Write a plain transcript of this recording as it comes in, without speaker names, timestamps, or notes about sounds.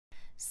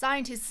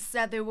Scientists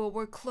said they will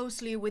work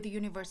closely with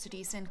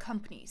universities and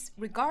companies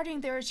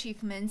regarding their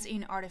achievements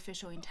in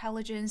artificial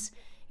intelligence,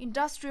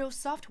 industrial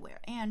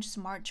software, and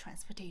smart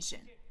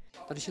transportation.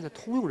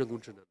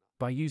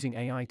 By using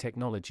AI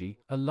technology,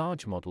 a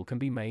large model can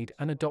be made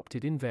and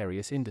adopted in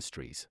various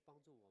industries.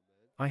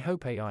 I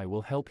hope AI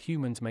will help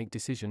humans make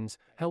decisions,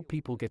 help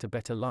people get a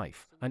better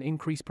life, and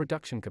increase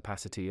production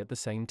capacity at the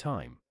same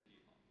time.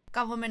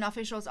 Government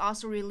officials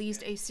also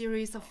released a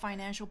series of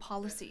financial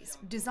policies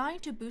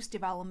designed to boost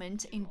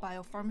development in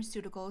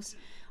biopharmaceuticals,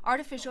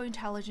 artificial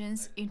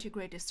intelligence,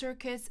 integrated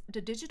circuits,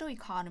 the digital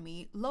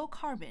economy, low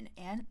carbon,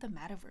 and the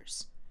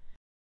metaverse.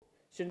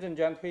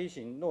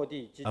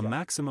 A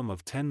maximum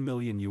of 10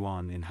 million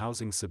yuan in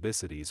housing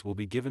subsidies will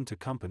be given to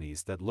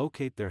companies that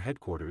locate their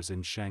headquarters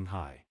in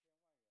Shanghai.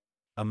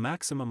 A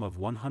maximum of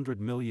 100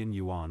 million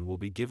yuan will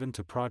be given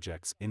to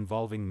projects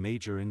involving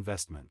major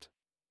investment.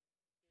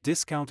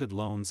 Discounted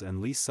loans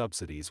and lease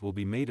subsidies will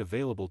be made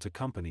available to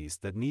companies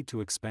that need to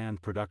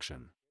expand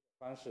production.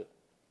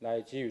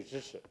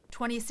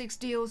 26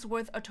 deals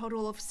worth a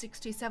total of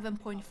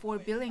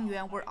 67.4 billion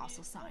yuan were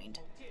also signed.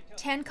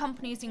 10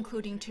 companies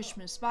including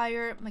Tishman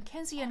Speyer,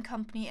 McKinsey &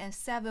 Company, and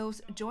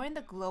Savills joined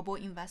the Global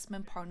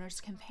Investment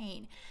Partners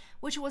campaign,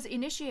 which was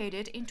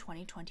initiated in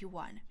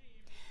 2021.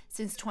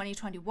 Since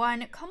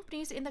 2021,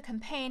 companies in the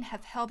campaign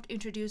have helped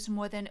introduce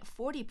more than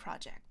 40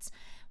 projects,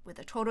 with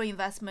a total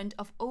investment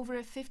of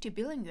over 50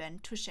 billion yuan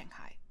to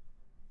Shanghai.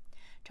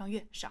 张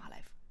悦，上海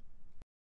Live。